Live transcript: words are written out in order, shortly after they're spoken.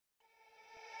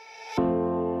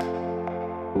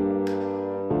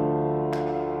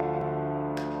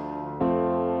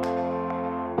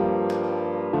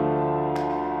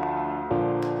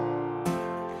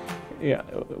Yeah,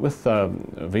 with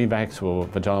VBACs or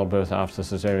vaginal birth after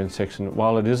Caesarean section,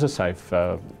 while it is a safe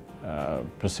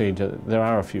procedure, there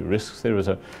are a few risks. There is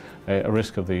a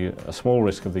small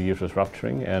risk of the uterus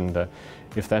rupturing, and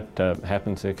if that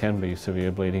happens, there can be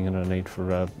severe bleeding and a need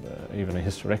for even a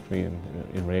hysterectomy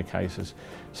in rare cases.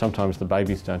 Sometimes the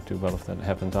babies don't do well if that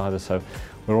happens either, so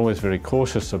we're always very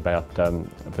cautious about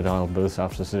vaginal births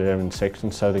after Caesarean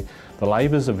section, so the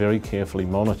labours are very carefully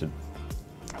monitored.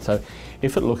 So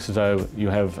if it looks as though you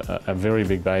have a very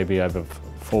big baby over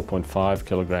 4.5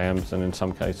 kilograms, and in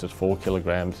some cases 4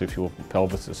 kilograms if your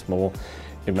pelvis is small,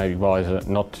 it may be wiser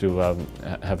not to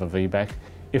have a VBAC.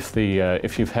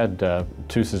 If you've had 2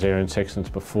 Caesarean sections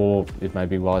before, it may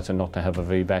be wiser not to have a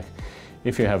VBAC.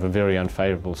 If you have a very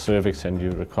unfavourable cervix and you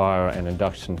require an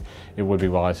induction, it would be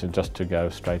wiser just to go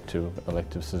straight to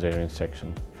elective Caesarean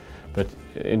section. But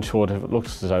in short, if it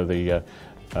looks as though the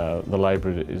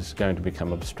labour is going to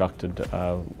become obstructed,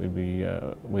 we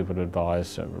would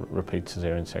advise repeat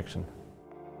Caesarean section.